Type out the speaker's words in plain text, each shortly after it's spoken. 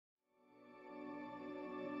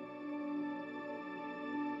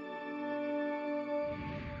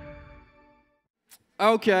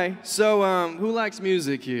Okay, so who likes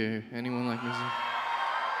music here? Anyone like music?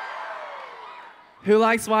 Who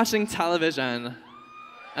likes watching television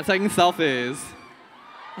and taking selfies?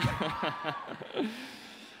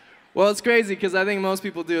 Well, it's crazy because I think most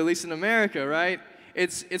people do, at least in America, right?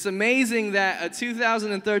 It's amazing that a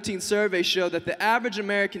 2013 survey showed that the average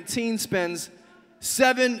American teen spends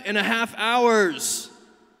 7.5 hours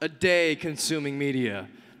a day consuming media.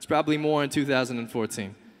 It's probably more in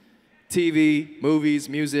 2014. TV, movies,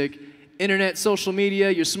 music, internet, social media,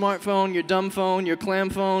 your smartphone, your dumb phone, your clam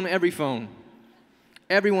phone, every phone.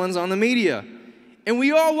 Everyone's on the media. And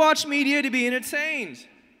we all watch media to be entertained.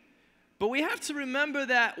 But we have to remember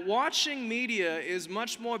that watching media is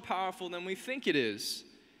much more powerful than we think it is.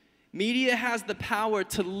 Media has the power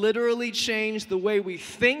to literally change the way we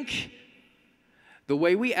think, the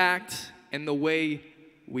way we act, and the way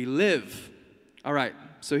we live. All right,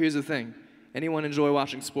 so here's the thing. Anyone enjoy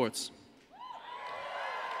watching sports?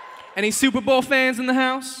 Any Super Bowl fans in the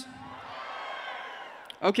house?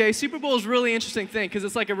 Okay, Super Bowl is a really interesting thing because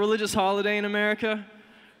it's like a religious holiday in America,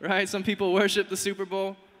 right? Some people worship the Super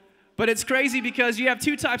Bowl. But it's crazy because you have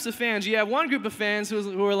two types of fans. You have one group of fans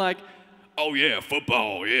who are like, oh yeah,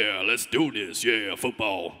 football, yeah, let's do this, yeah,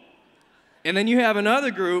 football. And then you have another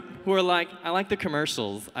group who are like, I like the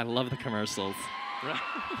commercials. I love the commercials. Right?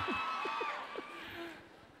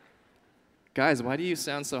 Guys, why do you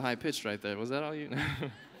sound so high-pitched right there? Was that all you?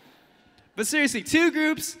 But seriously, two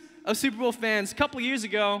groups of Super Bowl fans. A couple years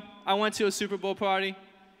ago, I went to a Super Bowl party,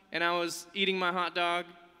 and I was eating my hot dog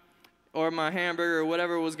or my hamburger or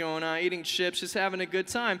whatever was going on, eating chips, just having a good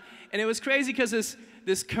time. And it was crazy because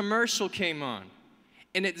this commercial came on,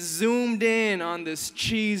 and it zoomed in on this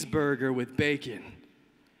cheeseburger with bacon.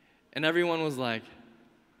 And everyone was like,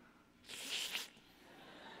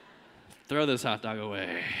 throw this hot dog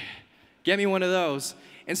away. Get me one of those.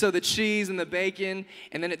 And so the cheese and the bacon,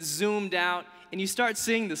 and then it zoomed out, and you start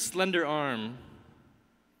seeing the slender arm.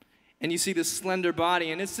 And you see this slender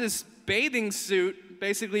body, and it's this bathing suit,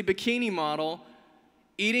 basically bikini model,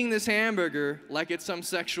 eating this hamburger like it's some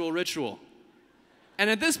sexual ritual. And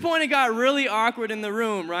at this point, it got really awkward in the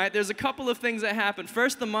room, right? There's a couple of things that happened.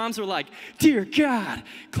 First, the moms were like, dear God,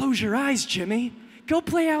 close your eyes, Jimmy. Go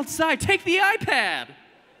play outside. Take the iPad.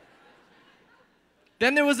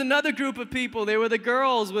 Then there was another group of people. They were the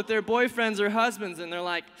girls with their boyfriends or husbands, and they're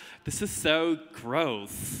like, this is so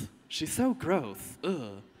gross. She's so gross.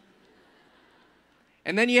 Ugh.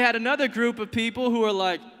 And then you had another group of people who were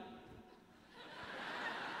like,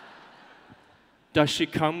 does she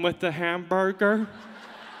come with the hamburger?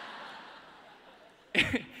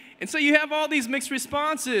 And so you have all these mixed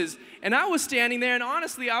responses. And I was standing there, and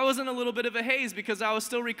honestly, I was in a little bit of a haze because I was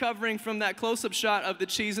still recovering from that close-up shot of the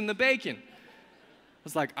cheese and the bacon. I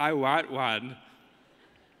was like, I want one.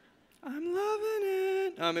 I'm loving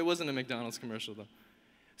it. It wasn't a McDonald's commercial, though.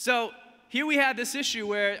 So here we had this issue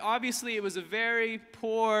where obviously it was a very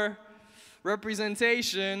poor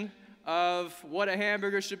representation of what a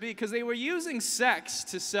hamburger should be because they were using sex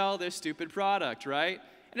to sell their stupid product, right?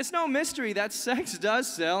 And it's no mystery that sex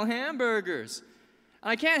does sell hamburgers. And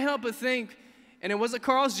I can't help but think, and it was a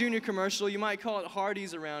Carl's Jr. commercial, you might call it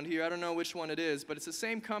Hardee's around here, I don't know which one it is, but it's the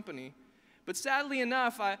same company. But sadly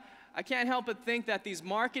enough, I can't help but think that these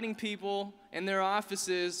marketing people in their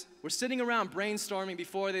offices were sitting around brainstorming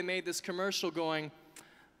before they made this commercial going,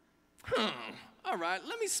 all right,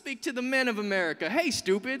 let me speak to the men of America. Hey,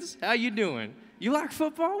 stupids, how you doing? You like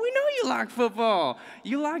football? We know you like football.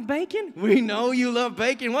 You like bacon? We know you love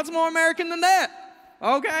bacon. What's more American than that?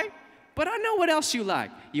 Okay? But I know what else you like.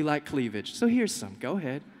 You like cleavage. So here's some. Go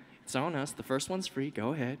ahead. It's on us. The first one's free.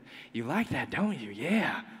 Go ahead. You like that, don't you?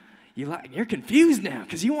 Yeah. You're confused now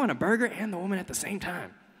because you want a burger and the woman at the same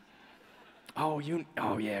time. Oh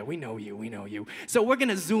yeah, we know you. So we're going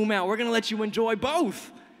to zoom out. We're going to let you enjoy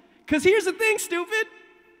both. Because here's the thing, stupid.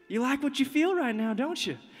 You like what you feel right now, don't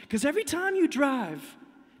you? Because every time you drive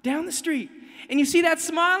down the street and you see that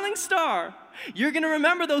smiling star, you're going to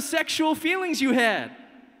remember those sexual feelings you had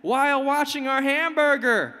while watching our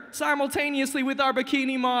hamburger simultaneously with our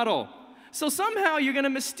bikini model. So somehow you're going to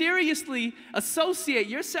mysteriously associate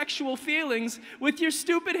your sexual feelings with your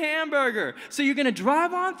stupid hamburger. So you're going to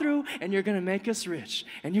drive on through and you're going to make us rich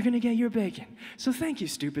and you're going to get your bacon. So thank you,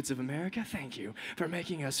 stupids of America. Thank you for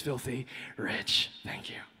making us filthy rich. Thank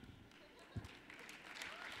you.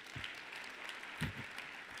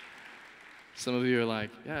 Some of you are like,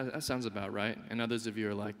 yeah, that sounds about right. And others of you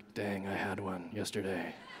are like, dang, I had one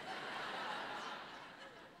yesterday.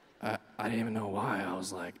 I didn't even know why. I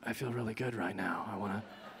was like, I feel really good right now. I want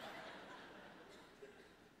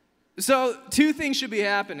to. So two things should be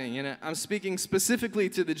happening, and I'm speaking specifically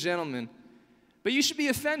to the gentlemen. But you should be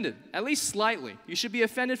offended, at least slightly. You should be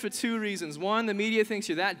offended for two reasons. One, the media thinks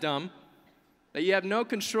you're that dumb, that you have no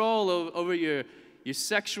control over your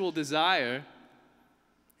sexual desire.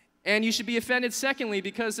 And you should be offended, secondly,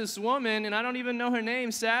 because this woman, and I don't even know her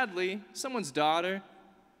name, sadly, someone's daughter,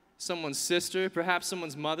 someone's sister, perhaps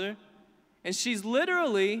someone's mother, and she's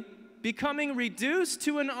literally becoming reduced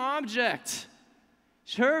to an object.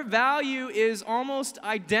 Her value is almost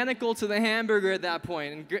identical to the hamburger at that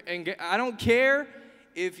point. And I don't care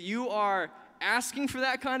if you are asking for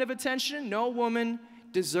that kind of attention. No woman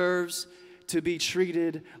deserves to be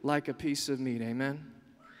treated like a piece of meat. Amen?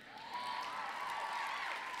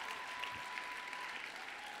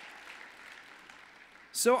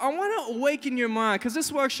 So I want to awaken your mind, because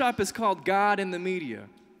this workshop is called God in the Media.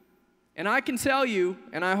 And I can tell you,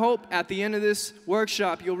 and I hope at the end of this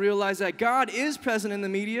workshop you'll realize that God is present in the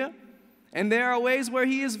media, and there are ways where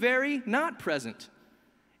He is very not present.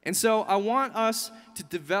 And so I want us to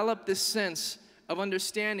develop this sense of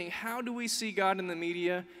understanding, how do we see God in the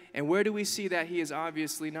media, and where do we see that He is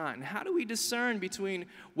obviously not? And how do we discern between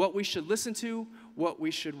what we should listen to, what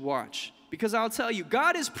we should watch? Because I'll tell you,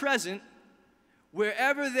 God is present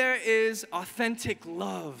wherever there is authentic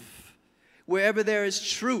love, wherever there is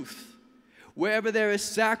truth, wherever there is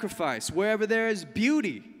sacrifice, wherever there is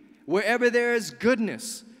beauty, wherever there is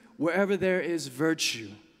goodness, wherever there is virtue.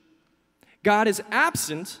 God is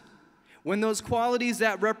absent when those qualities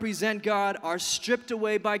that represent God are stripped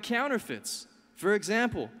away by counterfeits. For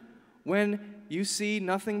example, when you see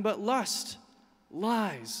nothing but lust,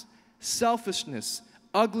 lies, selfishness,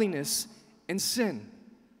 ugliness, and sin.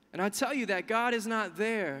 And I tell you that God is not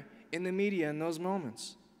there in the media in those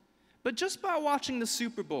moments. But just by watching the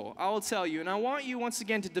Super Bowl, I will tell you, and I want you once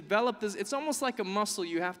again to develop this, it's almost like a muscle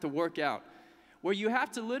you have to work out, where you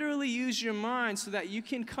have to literally use your mind so that you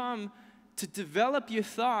can come to develop your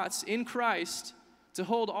thoughts in Christ, to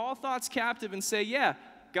hold all thoughts captive and say, yeah,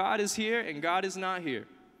 God is here and God is not here.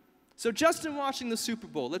 So just in watching the Super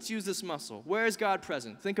Bowl, let's use this muscle. Where is God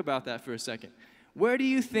present? Think about that for a second. Where do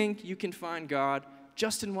you think you can find God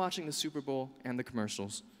just in watching the Super Bowl and the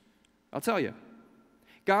commercials? I'll tell you.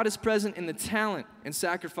 God is present in the talent and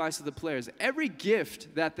sacrifice of the players. Every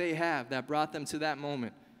gift that they have that brought them to that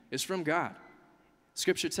moment is from God.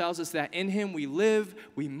 Scripture tells us that in Him we live,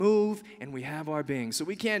 we move, and we have our being. So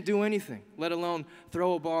we can't do anything, let alone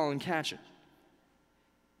throw a ball and catch it.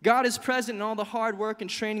 God is present in all the hard work and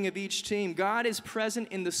training of each team. God is present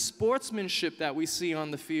in the sportsmanship that we see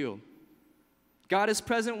on the field. God is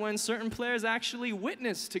present when certain players actually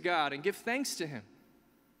witness to God and give thanks to Him.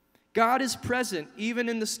 God is present even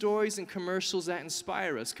in the stories and commercials that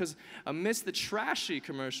inspire us, because amidst the trashy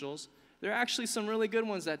commercials, there are actually some really good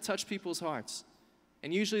ones that touch people's hearts.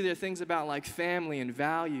 And usually they're things about like family and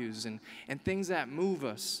values and things that move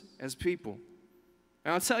us as people.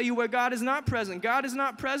 And I'll tell you where God is not present. God is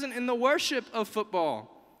not present in the worship of football.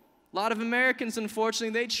 A lot of Americans,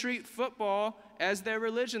 unfortunately, they treat football as their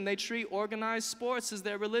religion. They treat organized sports as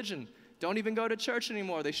their religion. Don't even go to church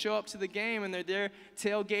anymore. They show up to the game and they're there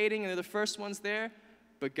tailgating and they're the first ones there.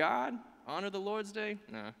 But God, honor the Lord's Day?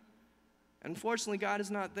 No. Unfortunately, God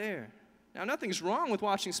is not there. Now, nothing's wrong with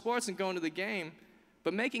watching sports and going to the game,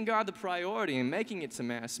 but making God the priority and making it to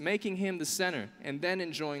mass, making Him the center, and then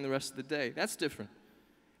enjoying the rest of the day, that's different.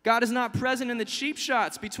 God is not present in the cheap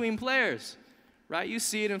shots between players, right? You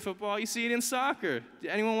see it in football. You see it in soccer.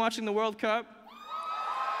 Anyone watching the World Cup?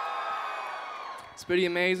 It's pretty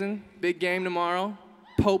amazing. Big game tomorrow.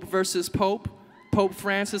 Pope versus Pope. Pope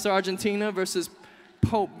Francis, Argentina versus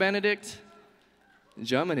Pope Benedict,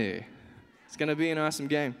 Germany. It's going to be an awesome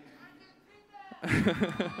game.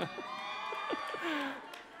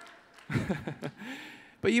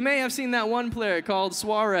 But you may have seen that one player called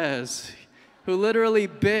Suarez who literally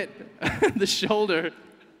bit the shoulder.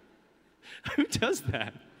 Who does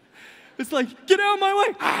that? It's like, get out of my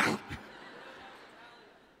way. Ah!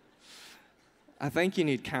 I think you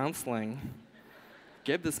need counseling.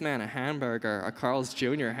 Give this man a hamburger, a Carl's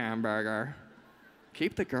Jr. hamburger.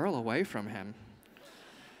 Keep the girl away from him.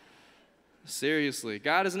 Seriously,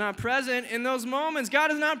 God is not present in those moments.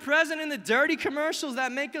 God is not present in the dirty commercials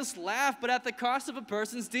that make us laugh, but at the cost of a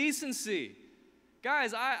person's decency.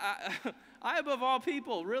 Guys, I above all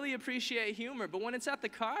people, really appreciate humor, but when it's at the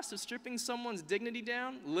cost of stripping someone's dignity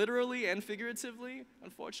down, literally and figuratively,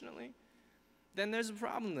 unfortunately, then there's a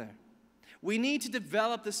problem there. We need to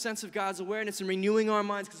develop the sense of God's awareness and renewing our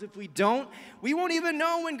minds, because if we don't, we won't even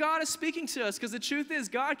know when God is speaking to us, because the truth is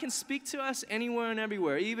God can speak to us anywhere and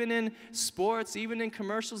everywhere, even in sports, even in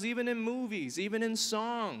commercials, even in movies, even in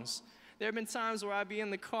songs. There have been times where I'd be in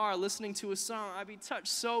the car listening to a song, I'd be touched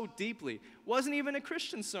so deeply. Wasn't even a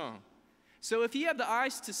Christian song. So if you have the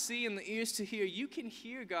eyes to see and the ears to hear, you can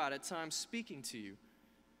hear God at times speaking to you.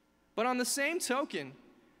 But on the same token,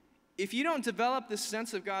 if you don't develop this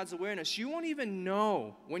sense of God's awareness, you won't even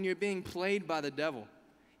know when you're being played by the devil.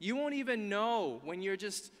 You won't even know when you're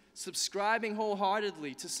just subscribing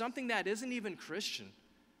wholeheartedly to something that isn't even Christian.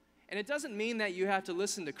 And it doesn't mean that you have to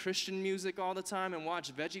listen to Christian music all the time and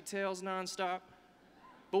watch VeggieTales nonstop.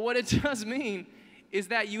 But what it does mean is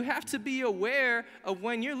that you have to be aware of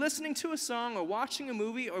when you're listening to a song or watching a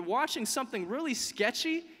movie or watching something really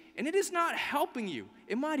sketchy and it is not helping you.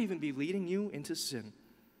 It might even be leading you into sin.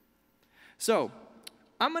 So,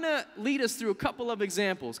 I'm going to lead us through a couple of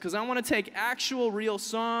examples because I want to take actual real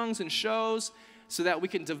songs and shows so that we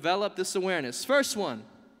can develop this awareness. First one.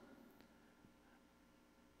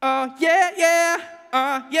 Yeah, yeah,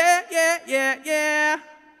 yeah, yeah, yeah, yeah.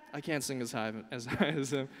 I can't sing as high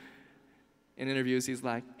as him. In interviews, he's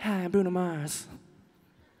like, "Hi, I'm Bruno Mars."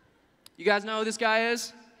 You guys know who this guy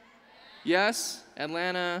is? Yes?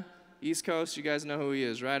 Atlanta, East Coast, you guys know who he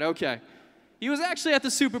is, right? Okay. He was actually at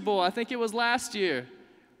the Super Bowl, I think it was last year,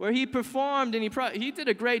 where he performed and he did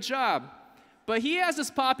a great job. But he has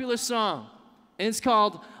this popular song, and it's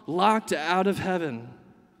called "Locked Out of Heaven."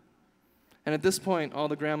 And at this point, all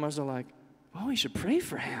the grandmas are like, "Well, we should pray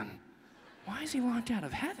for him. Why is he locked out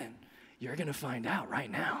of heaven?" You're going to find out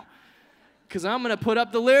right now. Because I'm going to put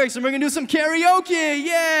up the lyrics and we're going to do some karaoke.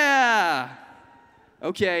 Yeah!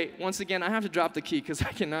 Okay, once again, I have to drop the key because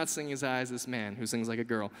I cannot sing as high as this man who sings like a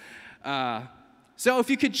girl. So if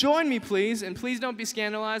you could join me, please, and please don't be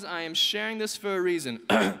scandalized. I am sharing this for a reason.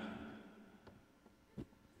 It's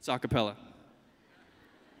a cappella.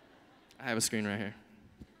 I have a screen right here.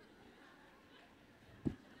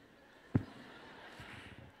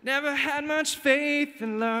 Never had much faith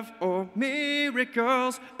in love or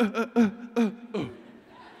miracles.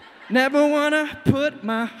 Never wanna put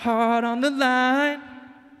my heart on the line.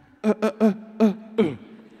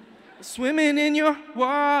 Swimming in your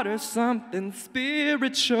water, something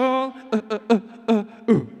spiritual.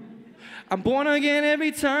 I'm born again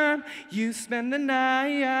every time you spend the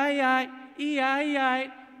night.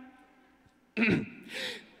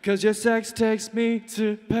 'Cause your sex takes me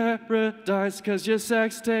to paradise. 'Cause your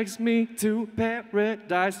sex takes me to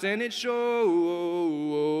paradise. And it shows.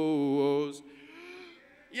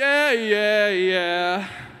 Yeah, yeah, yeah.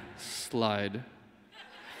 Slide.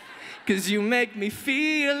 'Cause you make me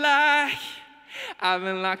feel like I've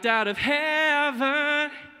been locked out of heaven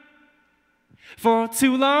for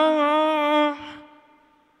too long.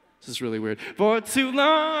 This is really weird. For too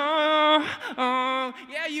long.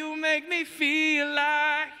 Yeah, you make me feel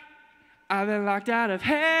like I've been locked out of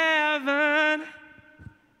heaven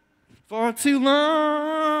for too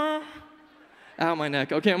long. Ow, my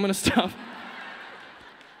neck. Okay, I'm going to stop.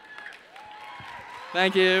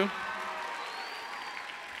 Thank you.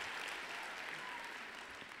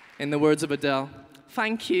 In the words of Adele,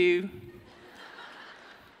 thank you.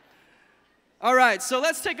 All right, so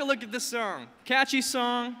let's take a look at this song. Catchy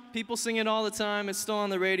song. People sing it all the time. It's still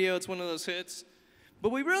on the radio. It's one of those hits.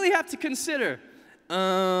 But we really have to consider,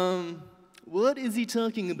 what is he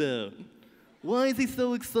talking about? Why is he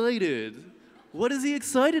so excited? What is he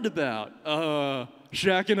excited about?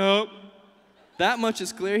 Shacking up. That much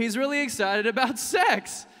is clear. He's really excited about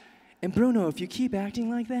sex. And Bruno, if you keep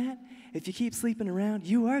acting like that, if you keep sleeping around,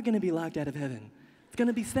 you are going to be locked out of heaven. It's going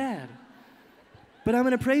to be sad. But I'm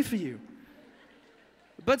going to pray for you.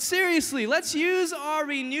 But seriously, let's use our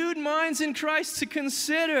renewed minds in Christ to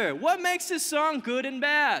consider what makes this song good and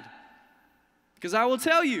bad. Because I will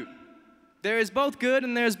tell you, there is both good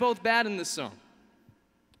and there is both bad in this song.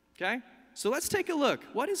 Okay? So let's take a look.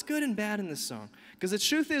 What is good and bad in this song? Because the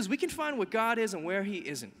truth is, we can find what God is and where He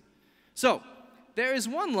isn't. So, there is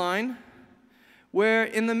one line where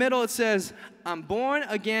in the middle it says, "I'm born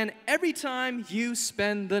again every time you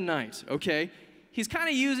spend the night." Okay? He's kind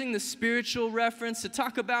of using the spiritual reference to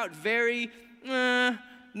talk about very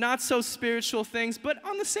not so spiritual things. But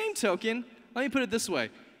on the same token, let me put it this way.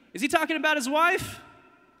 Is he talking about his wife?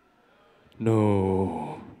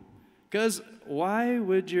 No. Because why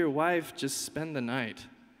would your wife just spend the night?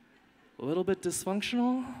 A little bit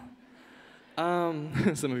dysfunctional?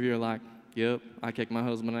 Some of you are like, yep, I kicked my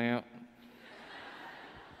husband out.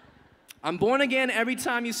 I'm born again every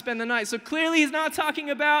time you spend the night. So clearly he's not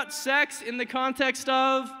talking about sex in the context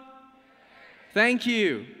of, thank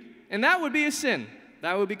you. And that would be a sin.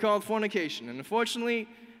 That would be called fornication. And unfortunately,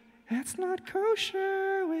 that's not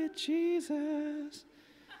kosher with Jesus.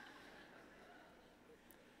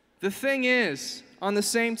 The thing is, on the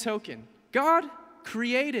same token, God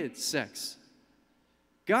created sex.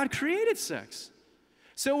 God created sex.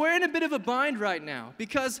 So we're in a bit of a bind right now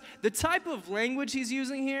because the type of language he's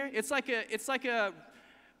using here, it's like a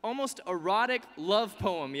almost erotic love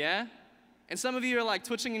poem, yeah? And some of you are like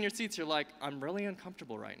twitching in your seats. You're like, I'm really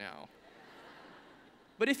uncomfortable right now.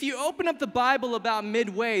 But if you open up the Bible about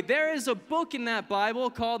midway, there is a book in that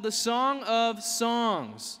Bible called the Song of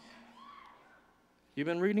Songs. You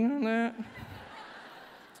been reading on that?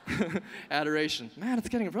 Adoration. Man, it's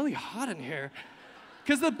getting really hot in here.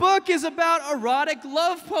 Because the book is about erotic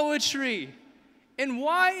love poetry. And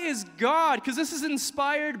why is God, because this is an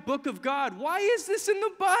inspired book of God, why is this in the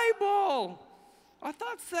Bible? I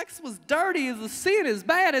thought sex was dirty as a sin, as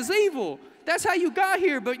bad as evil. That's how you got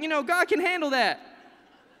here, but you know, God can handle that.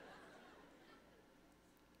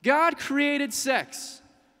 God created sex,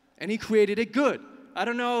 and he created it good. I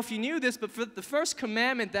don't know if you knew this, but the first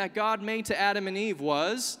commandment that God made to Adam and Eve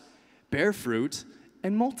was, bear fruit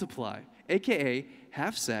and multiply, a.k.a.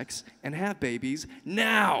 have sex and have babies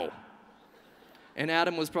now. And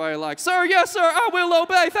Adam was probably like, sir, yes, sir, I will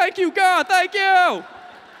obey. Thank you, God, thank you.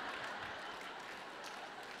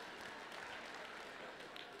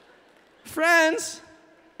 Friends,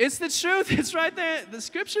 it's the truth. It's right there. The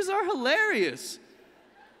scriptures are hilarious.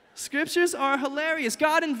 Scriptures are hilarious.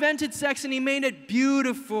 God invented sex and he made it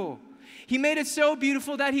beautiful. He made it so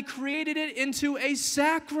beautiful that he created it into a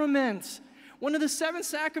sacrament. One of the 7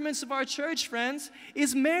 sacraments of our church, friends,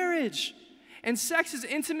 is marriage. And sex is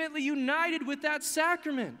intimately united with that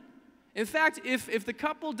sacrament. In fact, if the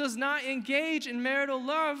couple does not engage in marital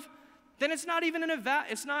love, then it's not even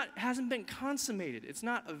hasn't been consummated. It's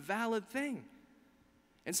not a valid thing.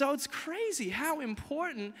 And so it's crazy how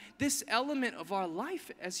important this element of our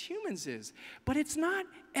life as humans is. But it's not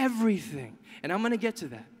everything. And I'm going to get to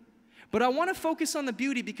that. But I want to focus on the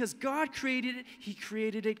beauty because God created it, he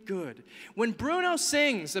created it good. When Bruno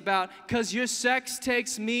sings about, "'Cause your sex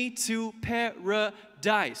takes me to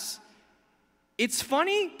paradise," it's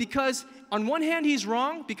funny because on one hand he's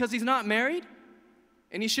wrong because he's not married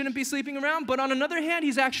and he shouldn't be sleeping around, but on another hand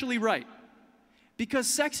he's actually right. Because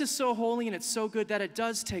sex is so holy and it's so good that it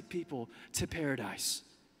does take people to paradise.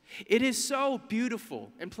 It is so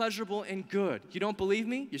beautiful and pleasurable and good. You don't believe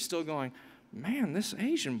me? You're still going, man, this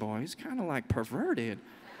Asian boy is kind of like perverted.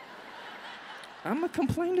 I'm going to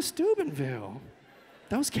complain to Steubenville.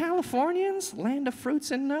 Those Californians, land of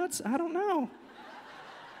fruits and nuts, I don't know.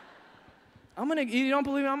 You don't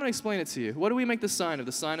believe me? I'm going to explain it to you. What do we make the sign of?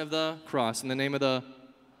 The sign of the cross in the name of the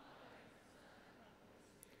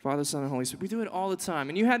Father, Son, and Holy Spirit. We do it all the time.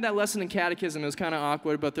 And you had that lesson in catechism. It was kind of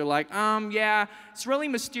awkward, but they're like, yeah, it's really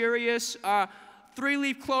mysterious.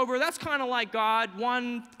 3-leaf clover, that's kind of like God.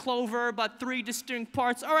 1 clover, but 3 distinct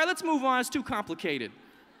parts. All right, let's move on. It's too complicated.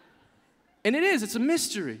 And it is. It's a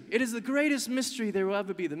mystery. It is the greatest mystery there will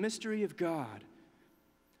ever be, the mystery of God.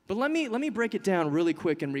 But let me break it down really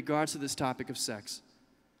quick in regards to this topic of sex.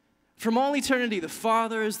 From all eternity, the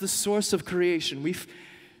Father is the source of creation.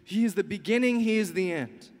 He is the beginning, he is the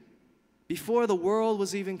end. Before the world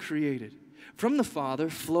was even created. From the Father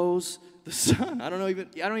flows the Son. I don't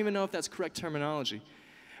even know if that's correct terminology.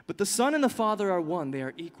 But the Son and the Father are one. They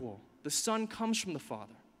are equal. The Son comes from the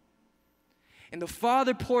Father. And the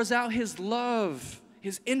Father pours out his love,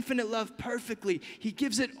 his infinite love perfectly. He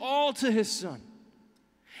gives it all to his Son.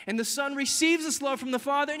 And the Son receives this love from the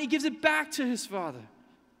Father and he gives it back to his Father.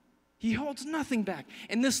 He holds nothing back.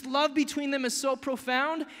 And this love between them is so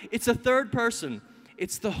profound, it's a third person.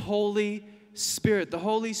 It's the Holy Spirit. The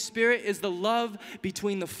Holy Spirit is the love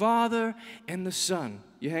between the Father and the Son.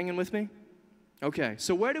 You hanging with me? Okay,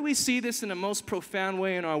 so where do we see this in the most profound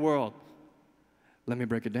way in our world? Let me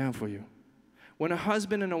break it down for you. When a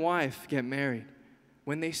husband and a wife get married,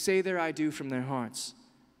 when they say their I do from their hearts,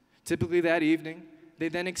 typically that evening, they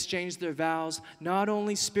then exchange their vows, not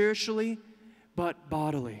only spiritually, but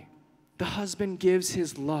bodily. The husband gives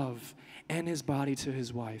his love and his body to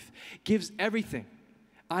his wife, gives everything.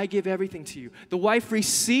 I give everything to you. The wife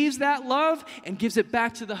receives that love and gives it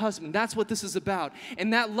back to the husband. That's what this is about.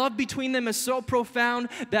 And that love between them is so profound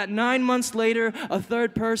that 9 months later, a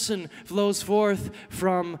third person flows forth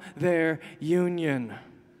from their union.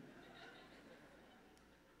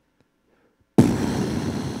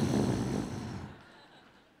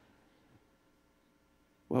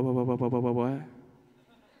 What?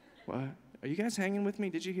 What? Are you guys hanging with me?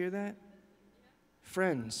 Did you hear that?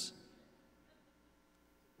 Friends,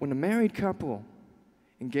 when a married couple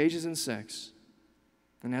engages in sex,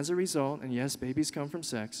 and as a result, and yes, babies come from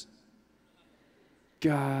sex,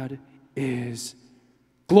 God is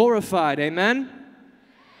glorified. Amen?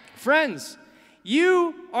 Friends,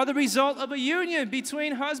 you are the result of a union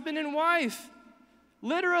between husband and wife.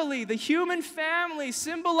 Literally, the human family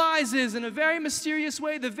symbolizes in a very mysterious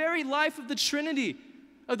way the very life of the Trinity,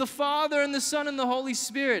 of the Father and the Son and the Holy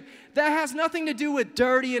Spirit. That has nothing to do with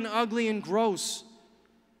dirty and ugly and gross.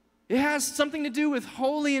 It has something to do with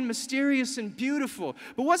holy and mysterious and beautiful.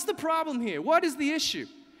 But what's the problem here? What is the issue?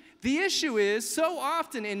 The issue is, so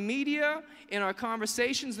often in media, in our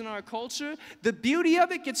conversations, in our culture, the beauty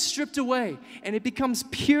of it gets stripped away, and it becomes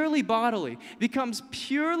purely bodily. It becomes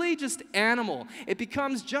purely just animal. It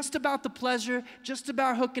becomes just about the pleasure, just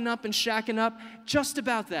about hooking up and shacking up, just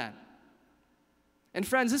about that. And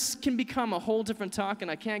friends, this can become a whole different talk,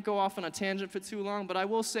 and I can't go off on a tangent for too long, but I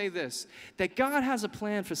will say this, that God has a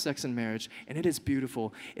plan for sex and marriage, and it is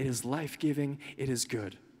beautiful, it is life-giving, it is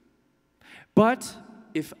good. But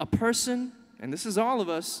if a person, and this is all of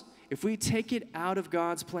us, if we take it out of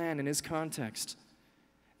God's plan and His context,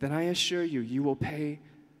 then I assure you, you will pay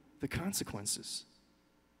the consequences.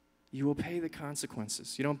 You will pay the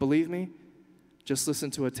consequences. You don't believe me? Just listen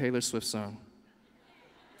to a Taylor Swift song,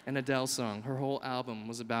 an Adele song. Her whole album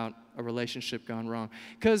was about a relationship gone wrong.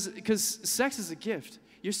 Because sex is a gift.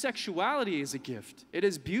 Your sexuality is a gift. It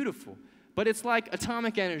is beautiful, but it's like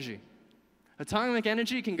atomic energy. Atomic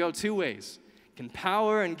energy can go two ways. It can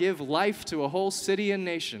power and give life to a whole city and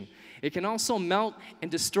nation. It can also melt and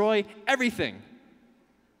destroy everything.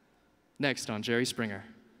 Next on Jerry Springer.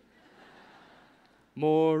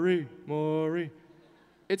 Maury.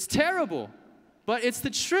 It's terrible, but it's the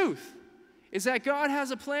truth. Is that God has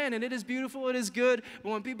a plan, and it is beautiful, it is good, but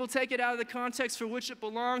when people take it out of the context for which it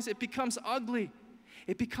belongs, it becomes ugly.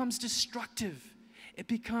 It becomes destructive. It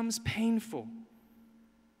becomes painful.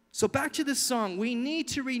 So back to this song, we need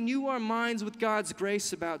to renew our minds with God's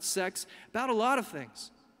grace about sex, about a lot of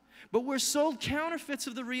things. But we're sold counterfeits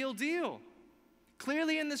of the real deal.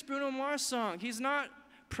 Clearly in this Bruno Mars song, he's not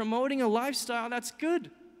promoting a lifestyle that's good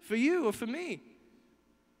for you or for me.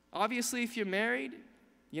 Obviously, if you're married,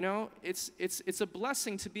 you know, it's a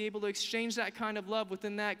blessing to be able to exchange that kind of love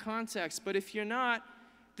within that context. But if you're not,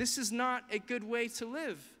 this is not a good way to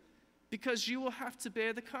live, because you will have to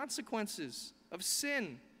bear the consequences of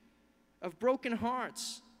sin, of broken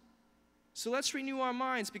hearts. So let's renew our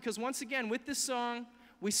minds, because once again, with this song,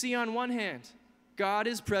 we see on one hand, God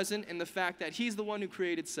is present in the fact that He's the one who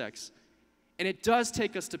created sex. And it does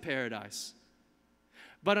take us to paradise.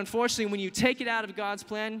 But unfortunately, when you take it out of God's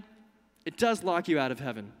plan, it does lock you out of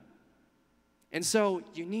heaven. And so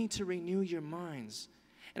you need to renew your minds.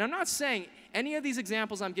 And I'm not saying any of these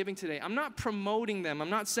examples I'm giving today, I'm not promoting them.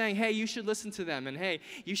 I'm not saying, hey, you should listen to them, and hey,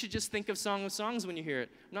 you should just think of Song of Songs when you hear it.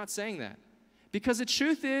 I'm not saying that. Because the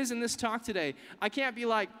truth is, in this talk today, I can't be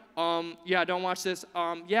like, yeah, don't watch this.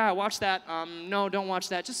 Yeah, watch that. No, don't watch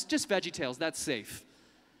that. Just VeggieTales. That's safe.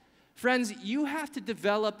 Friends, you have to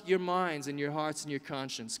develop your minds and your hearts and your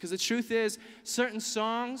conscience. Because the truth is, certain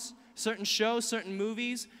songs, certain shows, certain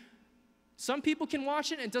movies, some people can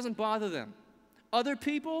watch it and it doesn't bother them. Other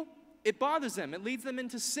people, it bothers them. It leads them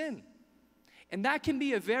into sin. And that can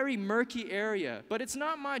be a very murky area. But it's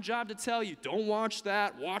not my job to tell you, don't watch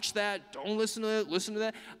that, don't listen to it, listen to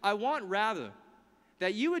that. I want rather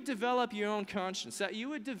that you would develop your own conscience, that you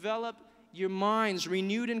would develop your minds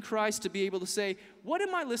renewed in Christ to be able to say, what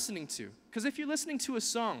am I listening to? Because if you're listening to a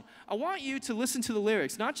song, I want you to listen to the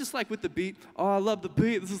lyrics, not just like with the beat. Oh, I love the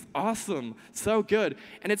beat. This is awesome. So good.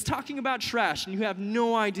 And it's talking about trash, and you have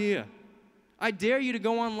no idea. I dare you to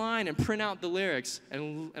go online and print out the lyrics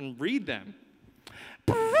and read them.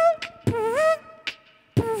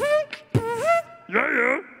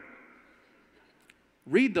 Yeah.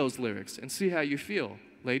 Read those lyrics and see how you feel.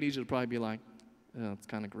 Ladies, you'll probably be like, oh, it's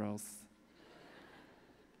kind of gross.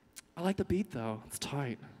 I like the beat, though. It's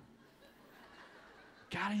tight.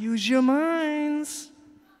 Gotta use your minds.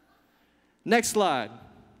 Next slide.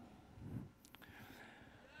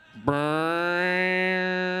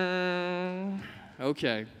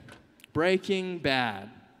 Okay. Breaking Bad.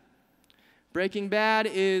 Breaking Bad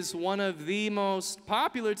is one of the most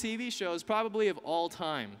popular TV shows probably of all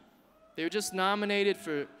time. They were just nominated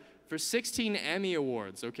for 16 Emmy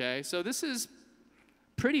Awards, okay? So this is a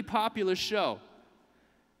pretty popular show.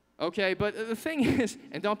 Okay, but the thing is,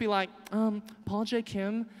 and don't be like, Paul J.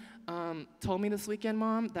 Kim told me this weekend,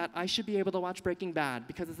 Mom, that I should be able to watch Breaking Bad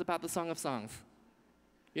because it's about the Song of Songs.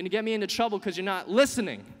 You're gonna get me into trouble because you're not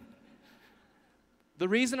listening. The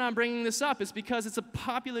reason I'm bringing this up is because it's a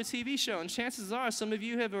popular TV show, and chances are some of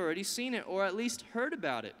you have already seen it or at least heard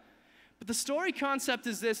about it. But the story concept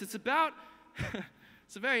is this. It's about,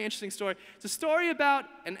 it's a very interesting story. It's a story about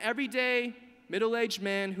an everyday middle-aged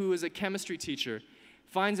man who is a chemistry teacher.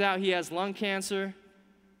 Finds out he has lung cancer.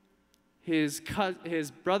 His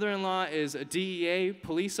brother-in-law is a DEA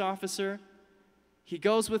police officer. he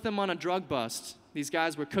goes with them on a drug bust. These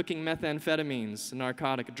guys were cooking methamphetamines, a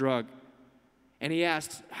narcotic drug. And he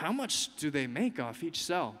asked, how much do they make off each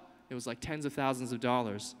cell? It was like tens of thousands of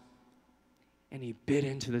dollars. And he bit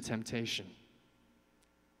into the temptation.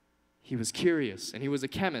 He was curious, and he was a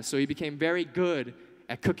chemist, so he became very good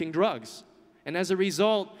at cooking drugs. And as a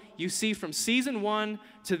result, you see from season 1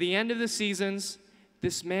 to the end of the seasons,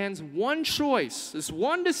 this man's one choice, this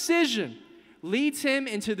one decision, leads him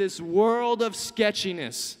into this world of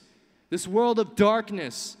sketchiness, this world of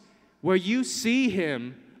darkness, where you see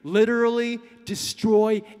him literally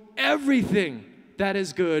destroy everything that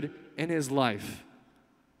is good in his life.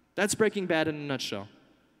 That's Breaking Bad in a nutshell.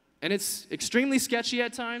 And it's extremely sketchy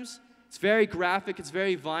at times. It's very graphic. It's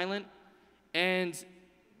very violent. And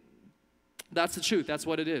that's the truth. That's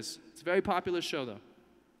what it is. It's a very popular show, though.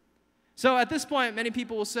 So at this point, many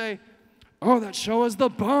people will say, oh, that show is the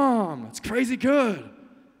bomb. It's crazy good.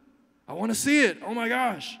 I want to see it. Oh, my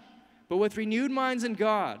gosh. But with renewed minds in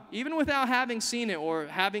God, even without having seen it or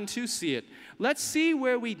having to see it, let's see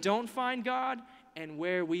where we don't find God and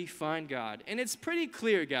where we find God. And it's pretty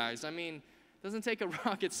clear, guys. I mean, it doesn't take a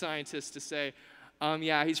rocket scientist to say,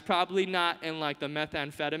 yeah, he's probably not in, like, the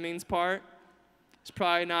methamphetamines part. He's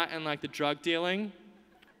probably not in, like, the drug dealing.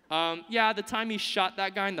 Yeah, the time he shot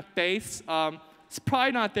that guy in the face, it's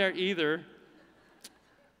probably not there either.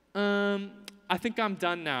 I think I'm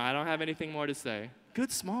done now. I don't have anything more to say.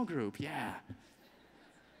 Good small group, yeah.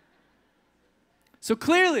 So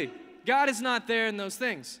clearly, God is not there in those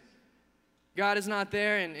things. God is not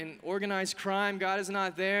there in organized crime. God is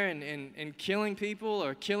not there in killing people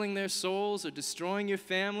or killing their souls or destroying your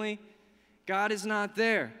family. God is not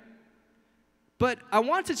there. But I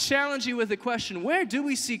want to challenge you with a question. Where do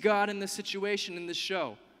we see God in this situation, in this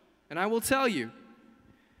show? And I will tell you.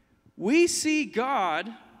 We see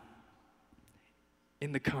God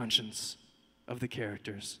in the conscience of the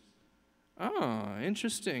characters. Oh,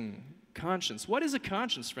 interesting. Conscience. What is a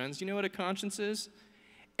conscience, friends? Do you know what a conscience is?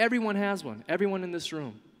 Everyone has one. Everyone in this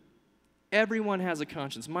room. Everyone has a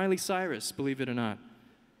conscience. Miley Cyrus, believe it or not,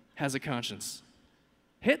 has a conscience.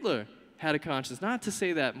 Hitler had a conscience. Not to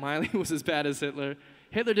say that Miley was as bad as Hitler.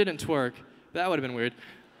 Hitler didn't twerk. That would have been weird.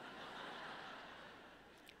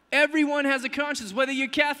 Everyone has a conscience. Whether you're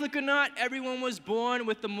Catholic or not, everyone was born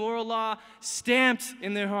with the moral law stamped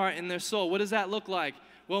in their heart, in their soul. What does that look like?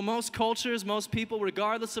 Well, most cultures, most people,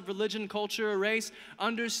 regardless of religion, culture, or race,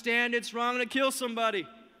 understand it's wrong to kill somebody.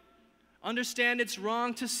 Understand it's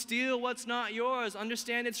wrong to steal what's not yours.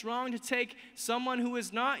 Understand it's wrong to take someone who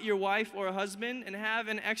is not your wife or husband and have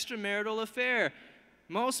an extramarital affair.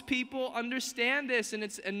 Most people understand this, and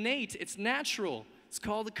it's innate. It's natural. It's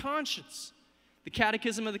called a conscience. The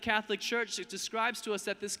Catechism of the Catholic Church, it describes to us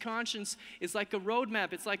that this conscience is like a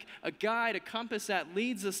roadmap. It's like a guide, a compass that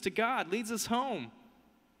leads us to God, leads us home.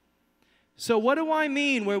 So what do I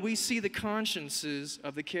mean where we see the consciences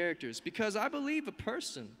of the characters? Because I believe a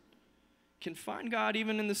person can find God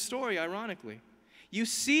even in the story, ironically. You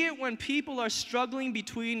see it when people are struggling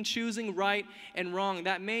between choosing right and wrong.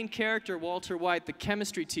 That main character, Walter White, the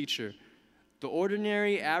chemistry teacher, the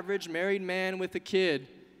ordinary, average married man with a kid,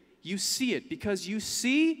 you see it because you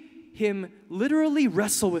see him literally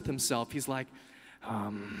wrestle with himself. He's like,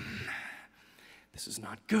 this is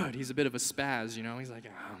not good. He's a bit of a spaz, you know. He's like,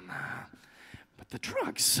 but the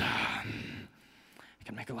drugs, I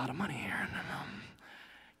can make a lot of money here and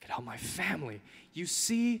can help my family. You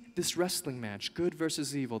see this wrestling match, good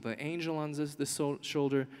versus evil, the angel on this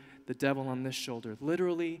shoulder, the devil on this shoulder,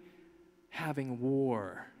 literally having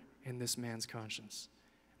war in this man's conscience.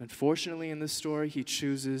 Unfortunately, in this story, he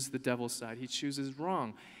chooses the devil's side. He chooses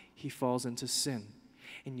wrong. He falls into sin.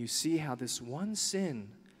 And you see how this one sin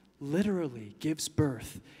literally gives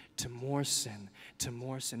birth to more sin, to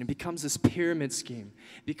more sin. It becomes this pyramid scheme.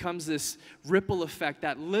 It becomes this ripple effect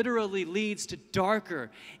that literally leads to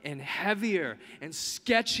darker and heavier and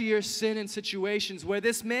sketchier sin and situations where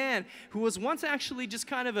this man, who was once actually just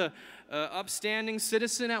kind of a upstanding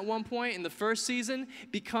citizen at one point in the first season,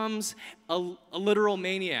 becomes a literal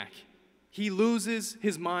maniac. He loses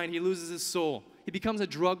his mind. He loses his soul. He becomes a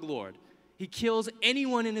drug lord. He kills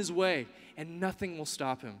anyone in his way, and nothing will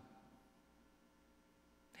stop him.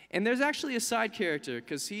 And there's actually a side character,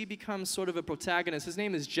 because he becomes sort of a protagonist. His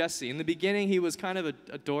name is Jesse. In the beginning, he was kind of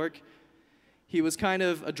a dork. He was kind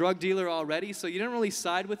of a drug dealer already, so you didn't really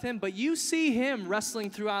side with him. But you see him wrestling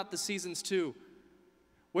throughout the seasons too,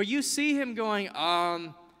 where you see him going,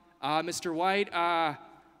 Mr. White,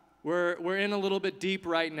 we're in a little bit deep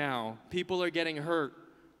right now. People are getting hurt.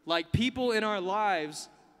 Like, people in our lives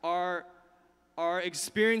are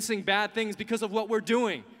experiencing bad things because of what we're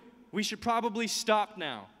doing. We should probably stop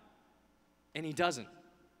now. And he doesn't.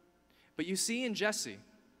 But you see in Jesse,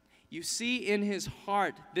 you see in his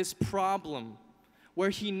heart this problem where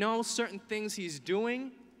he knows certain things he's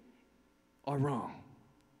doing are wrong.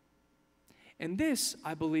 And this,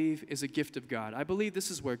 I believe, is a gift of God. I believe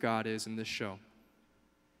this is where God is in this show.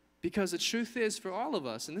 Because the truth is, for all of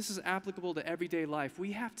us, and this is applicable to everyday life,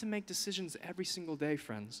 we have to make decisions every single day,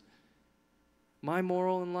 friends. My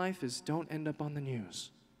moral in life is don't end up on the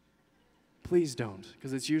news. Please don't,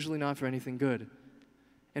 because it's usually not for anything good.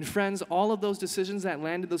 And friends, all of those decisions that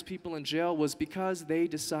landed those people in jail was because they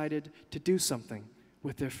decided to do something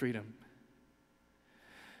with their freedom.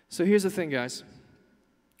 So here's the thing, guys.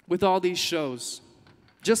 With all these shows,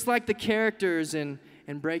 just like the characters in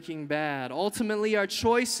Breaking Bad, ultimately our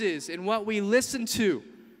choices in what we listen to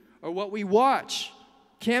or what we watch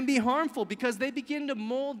can be harmful because they begin to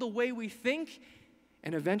mold the way we think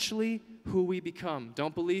and eventually who we become.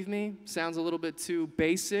 Don't believe me? Sounds a little bit too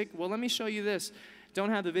basic. Well, let me show you this. Don't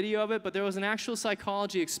have the video of it, but there was an actual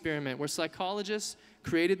psychology experiment where psychologists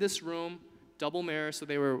created this room, double mirror, so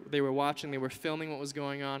they were watching, they were filming what was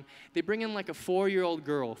going on. They bring in like a 4-year-old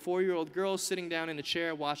girl sitting down in a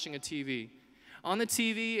chair watching a TV. On the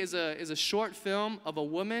TV is a short film of a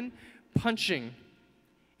woman punching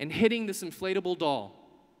and hitting this inflatable doll.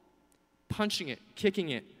 Punching it, kicking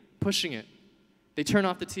it, pushing it. They turn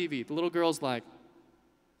off the TV. The little girl's like,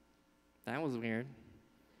 that was weird.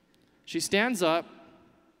 She stands up.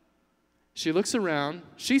 She looks around.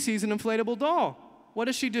 She sees an inflatable doll. What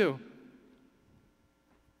does she do?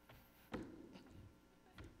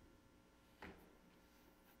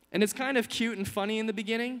 And it's kind of cute and funny in the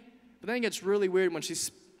beginning, but then it gets really weird when she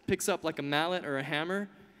picks up like a mallet or a hammer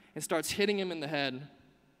and starts hitting him in the head.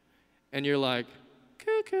 And you're like,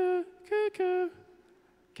 cuckoo, cuckoo,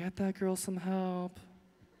 get that girl some help.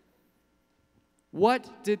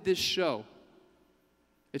 What did this show?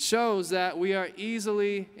 It shows that we are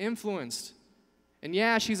easily influenced. And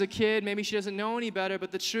yeah, she's a kid, maybe she doesn't know any better,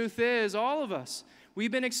 but the truth is, all of us,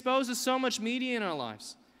 we've been exposed to so much media in our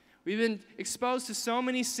lives. We've been exposed to so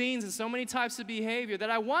many scenes and so many types of behavior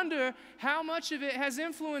that I wonder how much of it has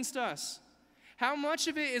influenced us. How much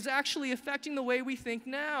of it is actually affecting the way we think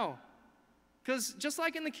now. Because just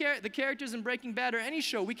like in the characters in Breaking Bad or any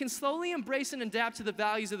show, we can slowly embrace and adapt to the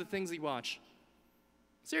values of the things we watch.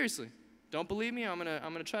 Seriously. Don't believe me? I'm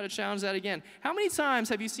gonna try to challenge that again. How many times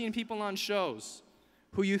have you seen people on shows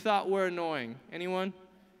who you thought were annoying? Anyone?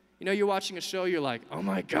 You know, you're watching a show, you're like, oh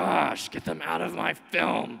my gosh, get them out of my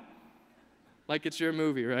film. Like it's your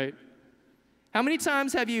movie, right? How many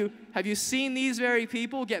times have you seen these very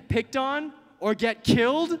people get picked on or get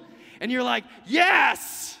killed? And you're like,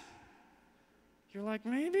 yes! You're like,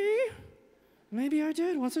 maybe I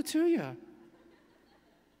did. What's it to you?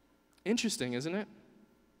 Interesting, isn't it?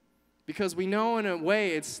 Because we know in a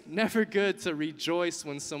way it's never good to rejoice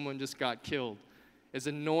when someone just got killed, as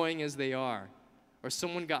annoying as they are. Or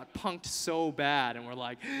someone got punked so bad and we're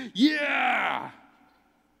like, yeah!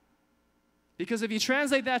 Because if you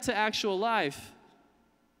translate that to actual life,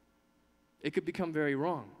 it could become very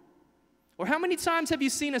wrong. Or how many times have you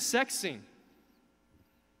seen a sex scene?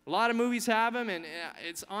 A lot of movies have them, and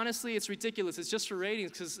it's ridiculous. It's just for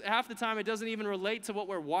ratings, because half the time it doesn't even relate to what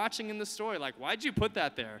we're watching in the story. Like, why'd you put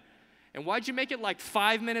that there? And why'd you make it like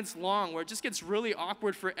 5 minutes long where it just gets really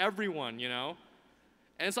awkward for everyone, you know?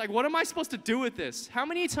 And it's like, what am I supposed to do with this? How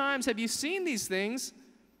many times have you seen these things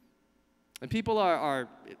and people are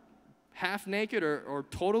half naked or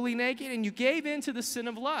totally naked and you gave in to the sin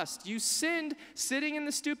of lust? You sinned sitting in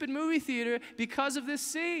the stupid movie theater because of this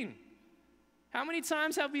scene. How many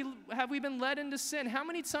times have we been led into sin? How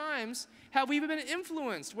many times have we been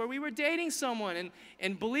influenced where we were dating someone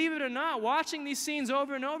and believe it or not, watching these scenes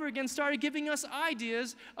over and over again started giving us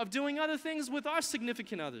ideas of doing other things with our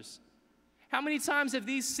significant others? How many times have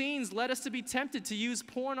these scenes led us to be tempted to use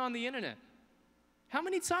porn on the internet? How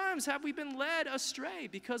many times have we been led astray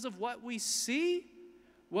because of what we see,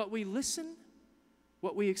 what we listen,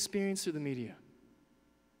 what we experience through the media?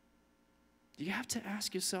 You have to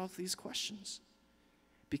ask yourself these questions,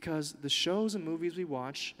 because the shows and movies we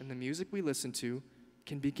watch and the music we listen to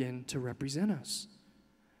can begin to represent us.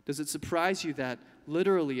 Does it surprise you that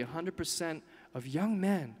literally 100% of young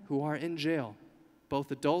men who are in jail,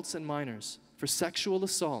 both adults and minors, for sexual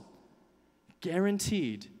assault,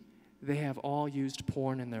 guaranteed they have all used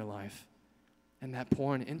porn in their life, and that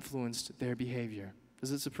porn influenced their behavior?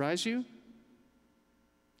 Does it surprise you?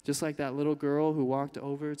 Just like that little girl who walked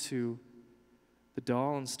over to the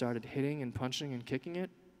doll and started hitting and punching and kicking it?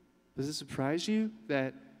 Does it surprise you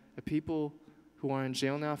that the people who are in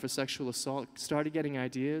jail now for sexual assault started getting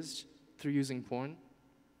ideas through using porn?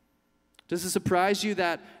 Does it surprise you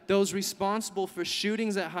that those responsible for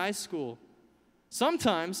shootings at high school,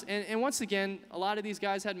 sometimes, and once again, a lot of these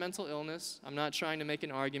guys had mental illness. I'm not trying to make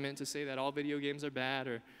an argument to say that all video games are bad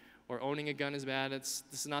or owning a gun is bad. This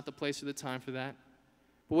is not the place or the time for that.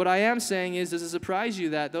 But what I am saying is, does it surprise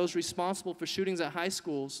you that those responsible for shootings at high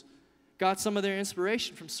schools got some of their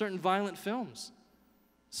inspiration from certain violent films,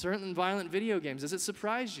 certain violent video games? Does it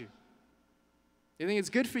surprise you? You think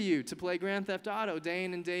it's good for you to play Grand Theft Auto day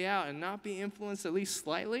in and day out and not be influenced at least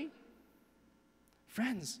slightly?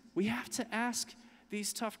 Friends, we have to ask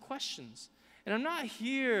these tough questions. And I'm not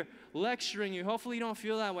here lecturing you. Hopefully you don't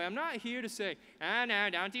feel that way. I'm not here to say, no,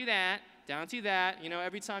 don't do that. Don't do that. You know,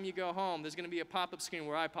 every time you go home, there's going to be a pop-up screen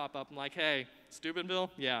where I pop up. I'm like, hey,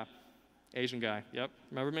 Steubenville? Yeah. Asian guy. Yep.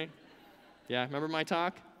 Remember me? Yeah. Remember my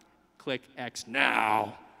talk? Click X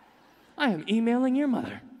now. I am emailing your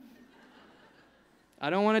mother. I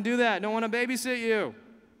don't want to do that. I don't want to babysit you.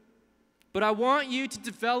 But I want you to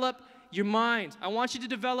develop your mind. I want you to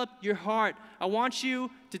develop your heart. I want you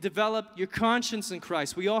to develop your conscience in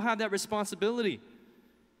Christ. We all have that responsibility.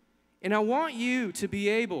 And I want you to be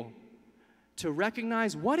able to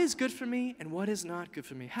recognize what is good for me and what is not good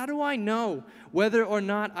for me. How do I know whether or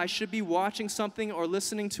not I should be watching something or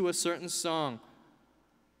listening to a certain song?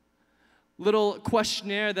 Little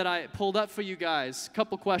questionnaire that I pulled up for you guys.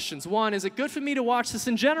 Couple questions. One, is it good for me to watch this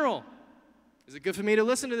in general? Is it good for me to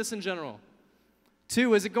listen to this in general?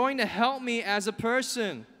 2, is it going to help me as a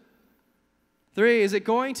person? 3, is it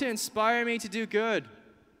going to inspire me to do good?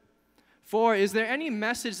 4, is there any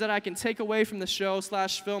message that I can take away from the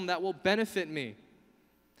show/film that will benefit me?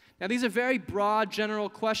 Now, these are very broad, general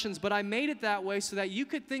questions, but I made it that way so that you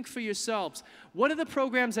could think for yourselves. What are the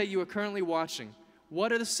programs that you are currently watching?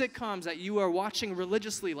 What are the sitcoms that you are watching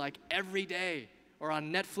religiously, like every day, or on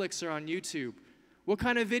Netflix or on YouTube? What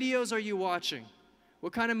kind of videos are you watching?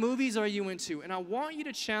 What kind of movies are you into? And I want you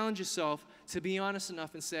to challenge yourself to be honest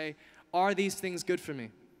enough and say, are these things good for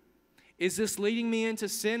me? Is this leading me into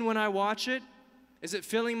sin when I watch it? Is it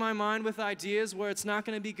filling my mind with ideas where it's not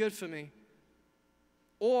going to be good for me?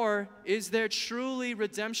 Or is there truly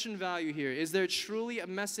redemption value here? Is there truly a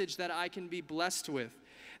message that I can be blessed with?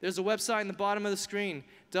 There's a website in the bottom of the screen,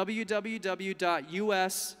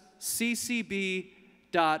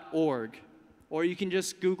 www.usccb.org. Or you can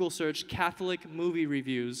just Google search Catholic movie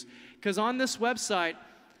reviews. Because on this website,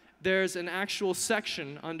 there's an actual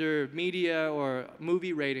section under media or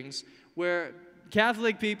movie ratings where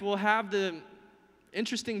Catholic people have the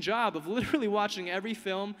interesting job of literally watching every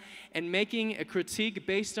film and making a critique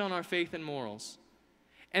based on our faith and morals.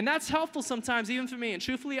 And that's helpful sometimes, even for me. And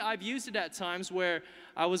truthfully, I've used it at times where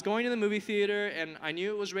I was going to the movie theater and I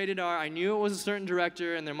knew it was rated R, I knew it was a certain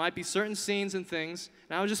director, and there might be certain scenes and things.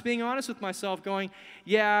 And I was just being honest with myself, going,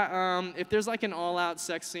 yeah, if there's like an all-out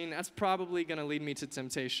sex scene, that's probably going to lead me to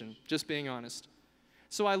temptation, just being honest.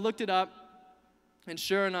 So I looked it up, and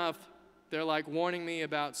sure enough, they're like warning me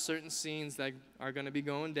about certain scenes that are going to be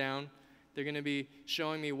going down. They're going to be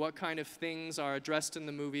showing me what kind of things are addressed in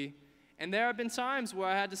the movie. And there have been times where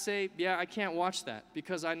I had to say, yeah, I can't watch that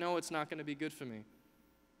because I know it's not going to be good for me.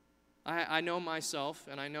 I know myself,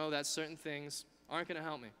 and I know that certain things aren't going to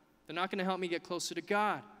help me. They're not going to help me get closer to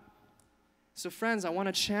God. So friends, I want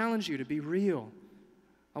to challenge you to be real.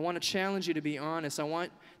 I want to challenge you to be honest. I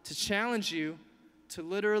want to challenge you to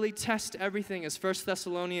literally test everything, as 1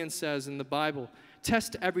 Thessalonians says in the Bible.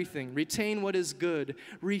 Test everything. Retain what is good.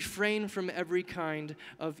 Refrain from every kind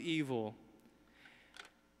of evil.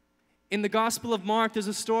 In the Gospel of Mark, there's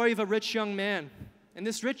a story of a rich young man. And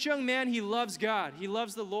this rich young man, he loves God. He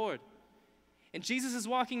loves the Lord. And Jesus is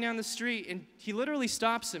walking down the street, and he literally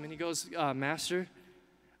stops him, and he goes, Master,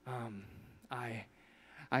 I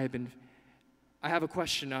have a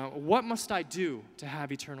question. What must I do to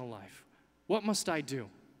have eternal life? What must I do?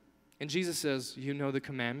 And Jesus says, you know the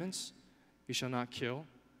commandments. You shall not kill.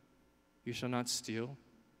 You shall not steal.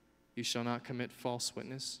 You shall not commit false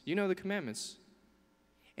witness. You know the commandments.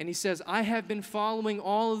 And he says, I have been following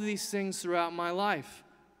all of these things throughout my life.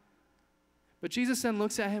 But Jesus then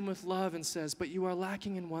looks at him with love and says, but you are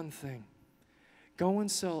lacking in one thing. Go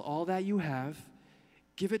and sell all that you have,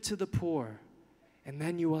 give it to the poor, and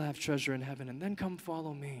then you will have treasure in heaven, and then come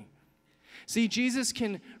follow me. See, Jesus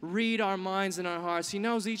can read our minds and our hearts. He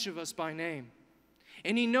knows each of us by name.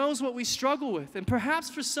 And he knows what we struggle with. And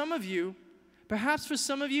perhaps for some of you,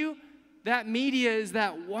 that media is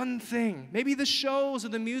that one thing. Maybe the shows or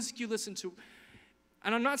the music you listen to.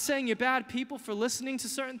 And I'm not saying you're bad people for listening to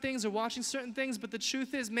certain things or watching certain things, but the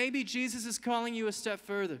truth is maybe Jesus is calling you a step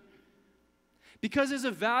further. Because there's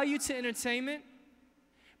a value to entertainment,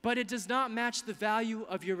 but it does not match the value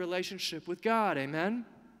of your relationship with God. Amen?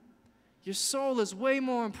 Your soul is way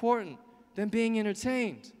more important than being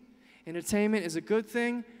entertained. Entertainment is a good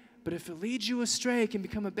thing, but if it leads you astray, it can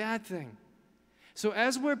become a bad thing. So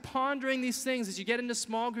as we're pondering these things, as you get into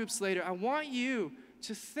small groups later, I want you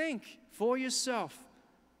to think for yourself,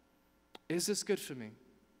 is this good for me?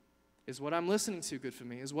 Is what I'm listening to good for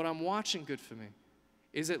me? Is what I'm watching good for me?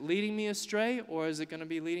 Is it leading me astray, or is it going to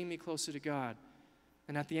be leading me closer to God?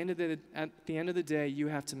 And at the end of the day, you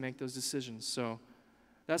have to make those decisions. So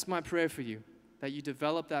that's my prayer for you, that you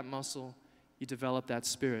develop that muscle, you develop that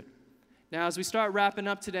spirit. Now, as we start wrapping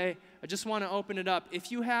up today, I just want to open it up.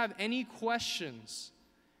 If you have any questions,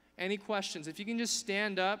 if you can just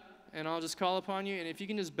stand up, and I'll just call upon you, and if you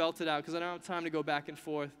can just belt it out, because I don't have time to go back and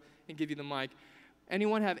forth and give you the mic.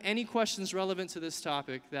 Anyone have any questions relevant to this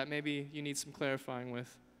topic that maybe you need some clarifying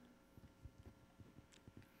with?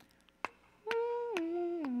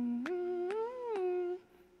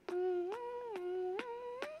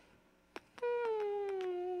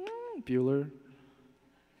 Bueller.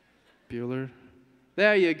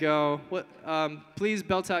 There you go. Please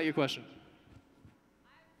belt out your question.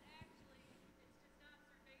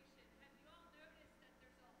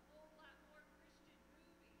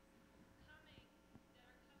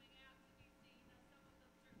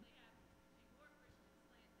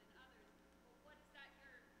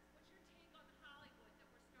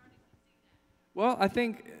 Well, I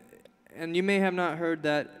think, and you may have not heard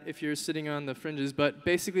that if you're sitting on the fringes, but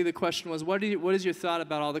basically the question was, what is your thought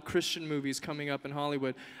about all the Christian movies coming up in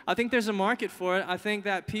Hollywood? I think there's a market for it. I think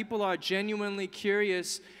that people are genuinely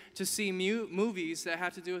curious to see movies that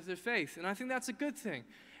have to do with their faith, and I think that's a good thing.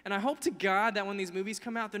 And I hope to God that when these movies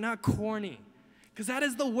come out, they're not corny, because that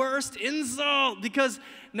is the worst insult, because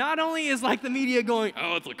not only is like the media going,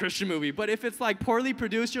 oh, it's a Christian movie, but if it's like poorly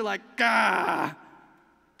produced, you're like, gah,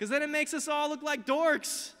 because then it makes us all look like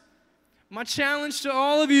dorks. My challenge to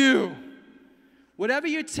all of you, whatever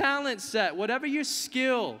your talent set, whatever your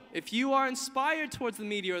skill, if you are inspired towards the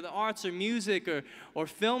media or the arts or music or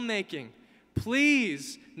filmmaking,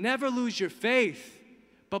 please never lose your faith,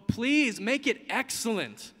 but please make it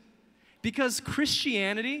excellent. Because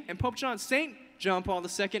Christianity, and St. John Paul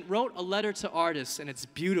II wrote a letter to artists, and it's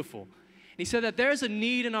beautiful. And he said that there's a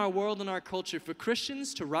need in our world and our culture for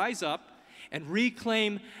Christians to rise up and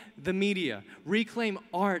reclaim the media, reclaim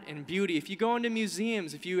art and beauty. If you go into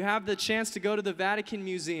museums, if you have the chance to go to the Vatican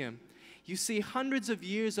Museum, you see hundreds of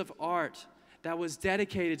years of art that was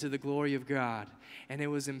dedicated to the glory of God. And it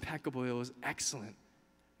was impeccable, it was excellent,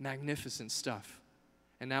 magnificent stuff.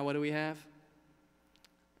 And now what do we have?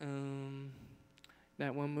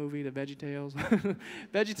 That one movie, the VeggieTales.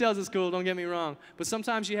 VeggieTales is cool, don't get me wrong. But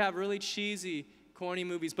sometimes you have really cheesy, corny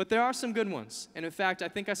movies, but there are some good ones. And in fact, I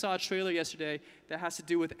think I saw a trailer yesterday that has to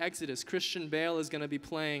do with Exodus. Christian Bale is going to be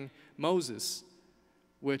playing Moses,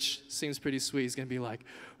 which seems pretty sweet. He's going to be like,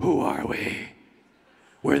 who are we?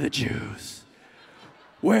 We're the Jews.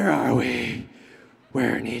 Where are we?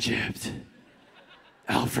 We're in Egypt.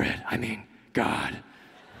 God.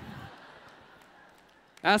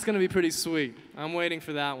 That's going to be pretty sweet. I'm waiting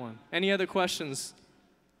for that one. Any other questions?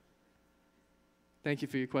 Thank you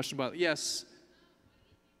for your question, but yes.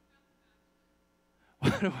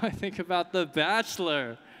 What do I think about The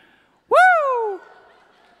Bachelor? Woo!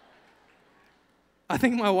 I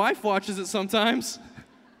think my wife watches it sometimes.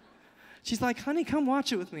 She's like, honey, come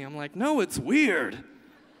watch it with me. I'm like, no, it's weird.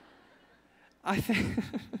 I think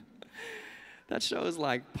that show is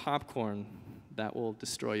like popcorn that will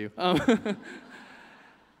destroy you.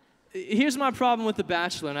 Here's my problem with The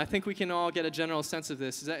Bachelor, and I think we can all get a general sense of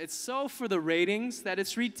this, is that it's so for the ratings that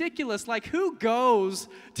it's ridiculous. Like, who goes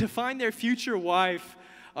to find their future wife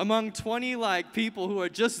among 20, people who are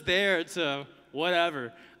just there to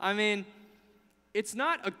whatever? I mean, it's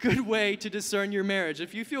not a good way to discern your marriage.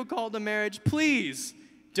 If you feel called to marriage, please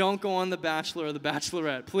don't go on The Bachelor or The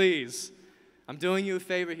Bachelorette, please. I'm doing you a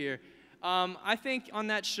favor here. I think on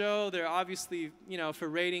that show, there are obviously, for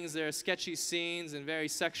ratings, there are sketchy scenes and very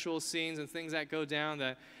sexual scenes and things that go down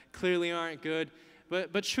that clearly aren't good.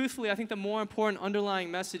 But truthfully, I think the more important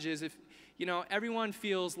underlying message is if, everyone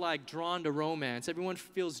feels like drawn to romance. Everyone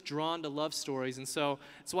feels drawn to love stories. And so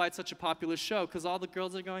that's why it's such a popular show, because all the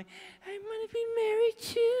girls are going, I want to be married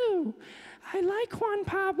too. I like Juan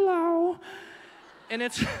Pablo. And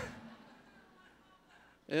it's,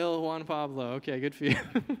 Juan Pablo. Okay, good for you.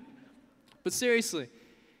 But seriously,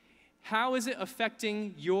 how is it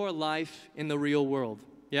affecting your life in the real world?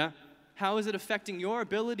 Yeah? How is it affecting your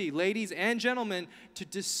ability, ladies and gentlemen, to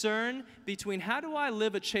discern between how do I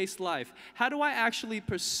live a chaste life? How do I actually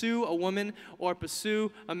pursue a woman or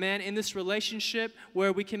pursue a man in this relationship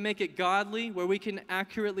where we can make it godly, where we can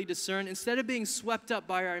accurately discern instead of being swept up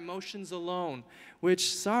by our emotions alone,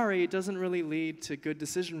 which, sorry, it doesn't really lead to good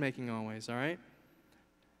decision making always, all right?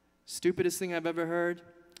 Stupidest thing I've ever heard.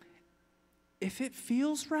 If it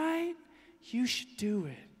feels right, you should do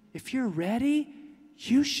it. If you're ready,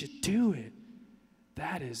 you should do it.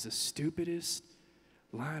 That is the stupidest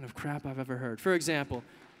line of crap I've ever heard. For example,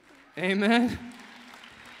 amen?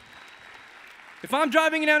 If I'm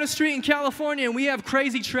driving down a street in California and we have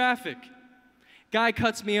crazy traffic, guy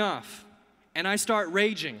cuts me off, and I start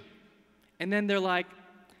raging. And then they're like,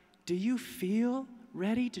 do you feel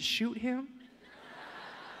ready to shoot him?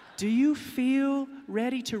 Do you feel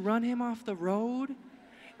ready to run him off the road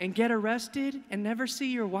and get arrested and never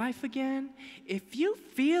see your wife again? If you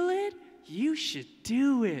feel it, you should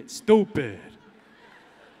do it. Stupid.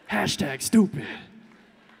 Hashtag stupid.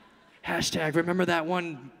 Hashtag remember that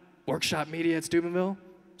one workshop media at Steubenville?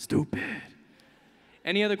 Stupid.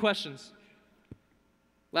 Any other questions?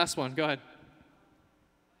 Last one, go ahead.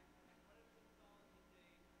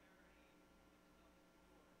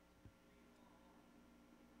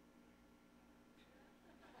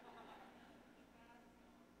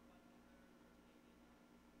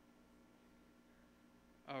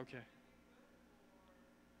 Okay.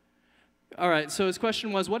 All right, so his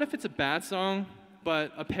question was, what if it's a bad song,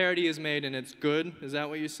 but a parody is made and it's good? Is that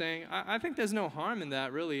what you're saying? I think there's no harm in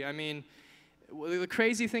that, really. I mean, the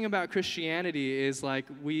crazy thing about Christianity is, like,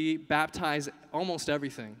 we baptize almost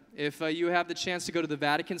everything. If you have the chance to go to the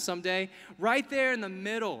Vatican someday, right there in the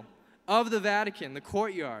middle of the Vatican, the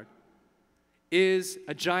courtyard, is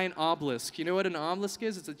a giant obelisk. You know what an obelisk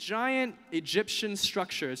is? It's a giant Egyptian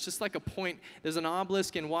structure. It's just like a point. There's an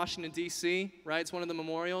obelisk in Washington, D.C., right? It's one of the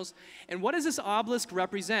memorials. And what does this obelisk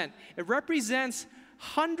represent? It represents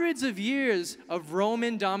hundreds of years of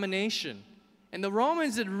Roman domination. And the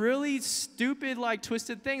Romans did really stupid, like,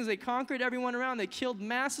 twisted things. They conquered everyone around. They killed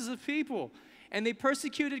masses of people. And they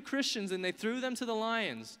persecuted Christians, and they threw them to the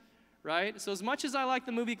lions, right? So as much as I like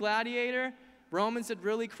the movie Gladiator, Romans did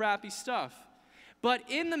really crappy stuff. But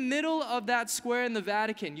in the middle of that square in the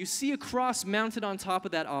Vatican, you see a cross mounted on top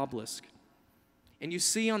of that obelisk. And you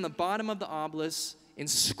see on the bottom of the obelisk,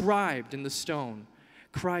 inscribed in the stone,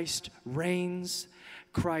 Christ reigns,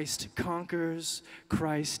 Christ conquers,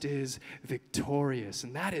 Christ is victorious.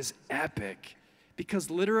 And that is epic,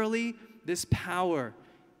 because literally this power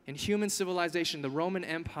in human civilization, the Roman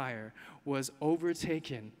Empire, was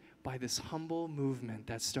overtaken by this humble movement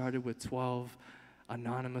that started with 12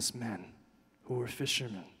 anonymous men who were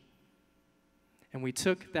fishermen. And we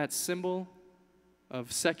took that symbol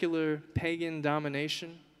of secular pagan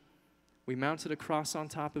domination, we mounted a cross on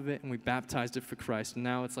top of it, and we baptized it for Christ. And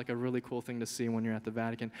now it's like a really cool thing to see when you're at the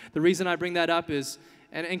Vatican. The reason I bring that up is,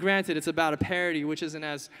 and granted, it's about a parody, which isn't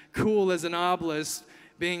as cool as an obelisk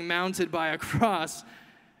being mounted by a cross.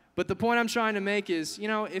 But the point I'm trying to make is, you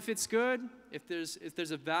know, if it's good, if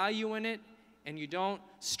there's a value in it, and you don't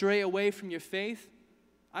stray away from your faith,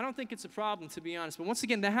 I don't think it's a problem, to be honest. But once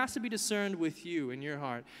again, that has to be discerned with you in your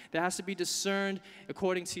heart. That has to be discerned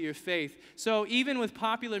according to your faith. So even with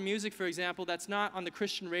popular music, for example, that's not on the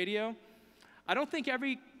Christian radio, I don't think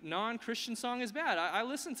every non-Christian song is bad. I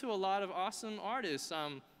listen to a lot of awesome artists.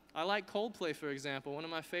 I like Coldplay, for example, one of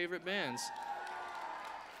my favorite bands.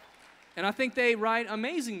 And I think they write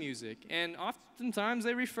amazing music. And oftentimes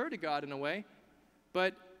they refer to God in a way.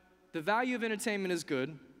 But the value of entertainment is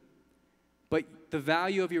good. But the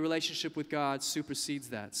value of your relationship with God supersedes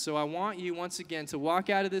that. So I want you, once again, to walk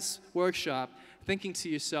out of this workshop thinking to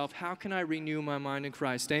yourself, how can I renew my mind in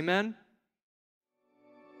Christ? Amen?